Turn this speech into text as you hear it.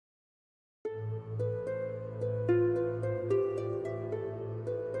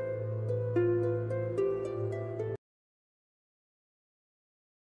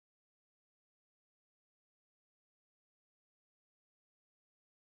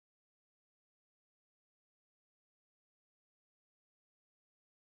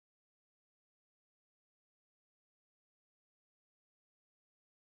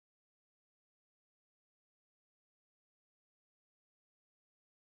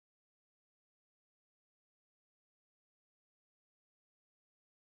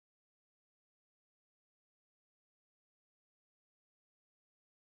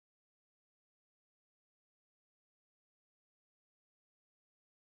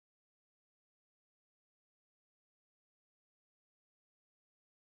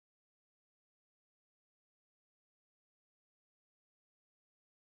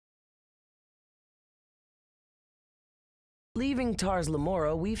Leaving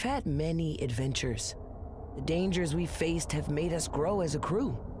𝗕𝘂𝗺𝗆, we've had many adventures. The dangers we've faced have made us grow as a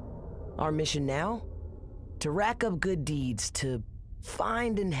crew. Our mission now? To rack up good deeds, to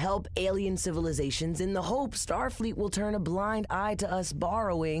find and help alien civilizations in the hope Starfleet will turn a blind eye to us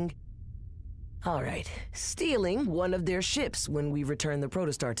borrowing, stealing one of their ships when we return the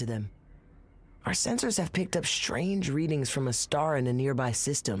protostar to them. Our sensors have picked up strange readings from a star in a nearby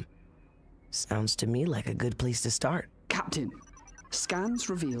system. Sounds to me like a good place to start. Captain, scans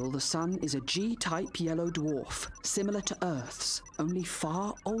reveal the sun is a G-type yellow dwarf, similar to Earth's, only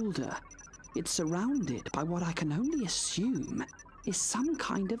far older. It's surrounded by what I can only assume is some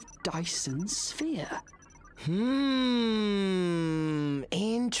kind of Dyson sphere.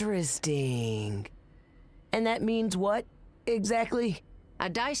 Interesting. And that means what, exactly? A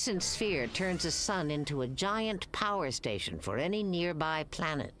Dyson sphere turns a sun into a giant power station for any nearby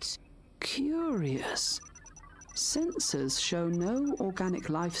planets. Curious. Sensors show no organic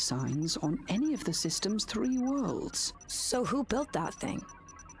life signs on any of the system's 3 worlds. So who built that thing?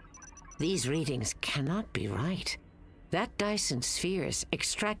 These readings cannot be right. That Dyson sphere is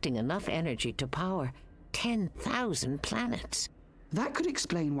extracting enough energy to power 10,000 planets. That could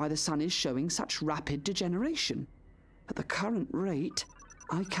explain why the sun is showing such rapid degeneration. At the current rate,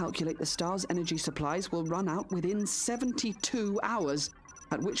 I calculate the star's energy supplies will run out within 72 hours,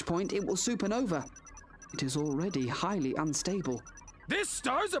 at which point it will supernova. It is already highly unstable. This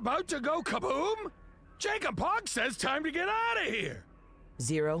star's about to go kaboom? 𝗃𝗂𝗺𝗀𝗃 says time to get out of here.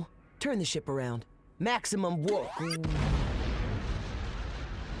 Zero, turn the ship around. Maximum warp.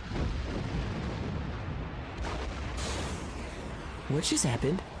 What just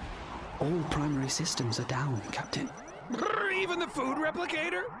happened? All primary systems are down, Captain. Brr, even the food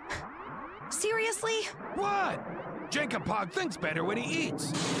replicator? Seriously? What? 𝗃𝗂𝗺𝗃 thinks better when he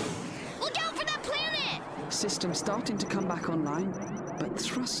eats. Look out for that planet! System starting to come back online, but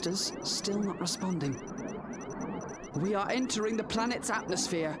thrusters still not responding. We are entering the planet's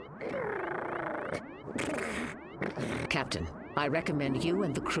atmosphere. Captain, I recommend you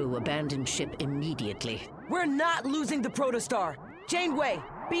and the crew abandon ship immediately. We're not losing the protostar. Janeway,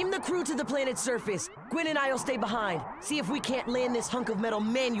 beam the crew to the planet's surface. Gwen and I'll stay behind. See if we can't land this hunk of metal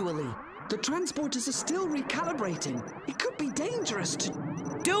manually. The transporters are still recalibrating. It could be dangerous to...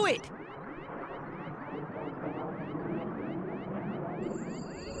 Do it!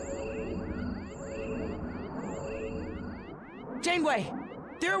 Janeway,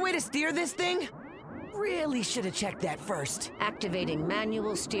 there a way to steer this thing? Really should have checked that first. Activating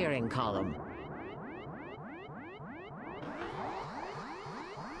manual steering column.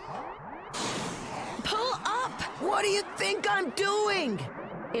 Pull up! What do you think I'm doing?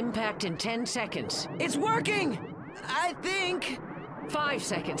 Impact in 10 seconds. It's working! I think. 5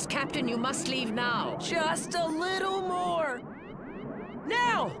 seconds. Captain, you must leave now. Just a little more.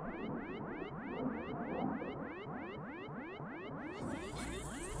 Now!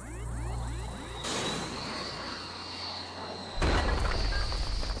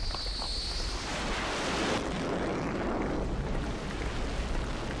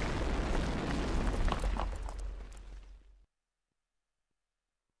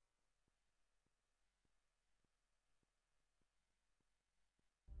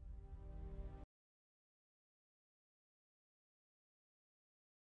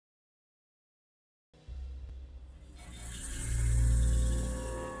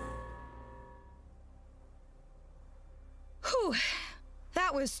 Whew.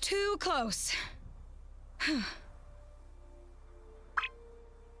 That was too close.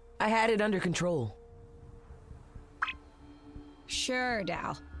 I had it under control. Sure,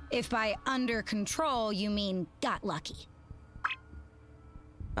 𝗟. If by under control you mean got lucky.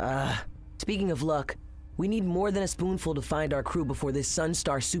 Speaking of luck, we need more than a spoonful to find our crew before this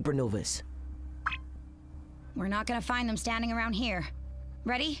sun-star supernovas. We're not gonna find them standing around here.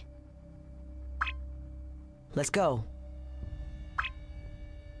 Ready? Let's go.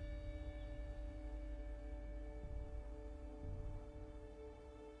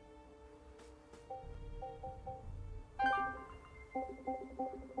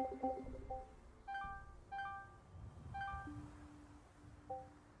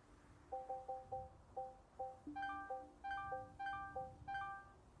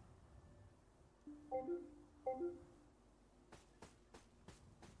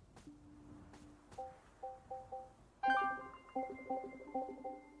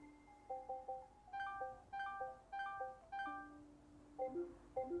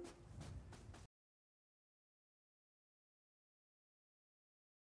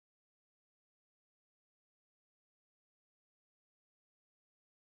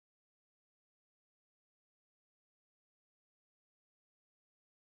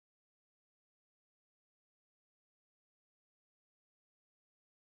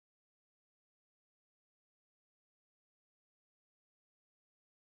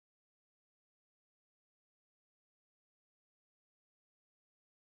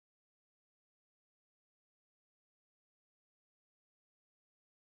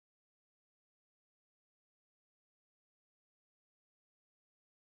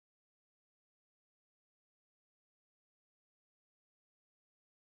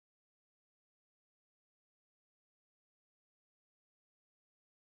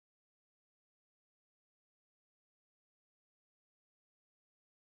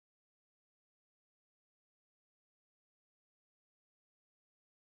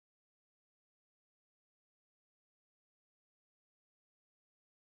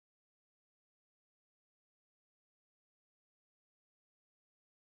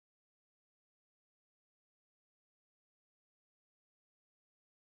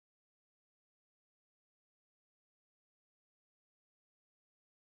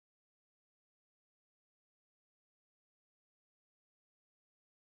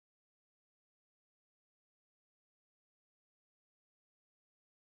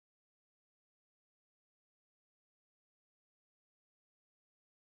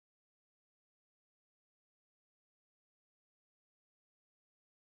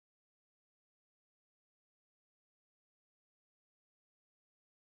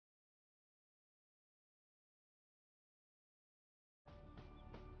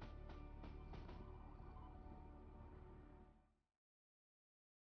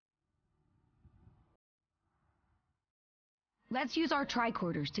 Let's use our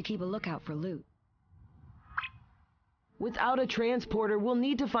tricorders to keep a lookout for loot. Without a transporter, we'll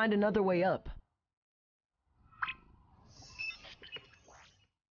need to find another way up.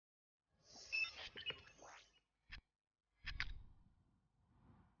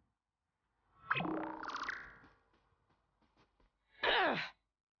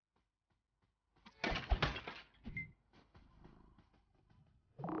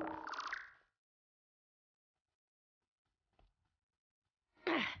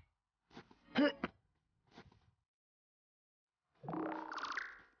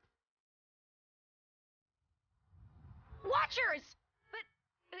 Watchers!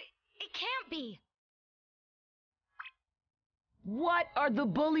 But it can't be. What are the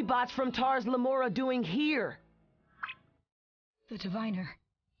bully bots from Tars Lamora doing here? The diviner.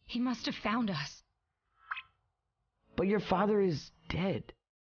 He must have found us. But your father is dead.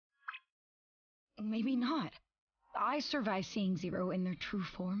 Maybe not. I survived seeing Zero in their true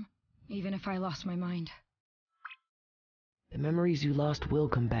form, even if I lost my mind. The memories you lost will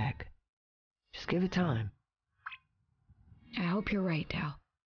come back. Just give it time. I hope you're right, 𝗏.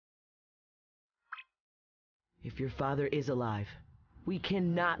 If your father is alive, we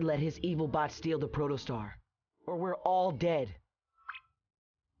cannot let his evil bot steal the protostar, or we're all dead.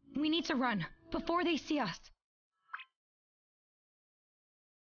 We need to run, before they see us.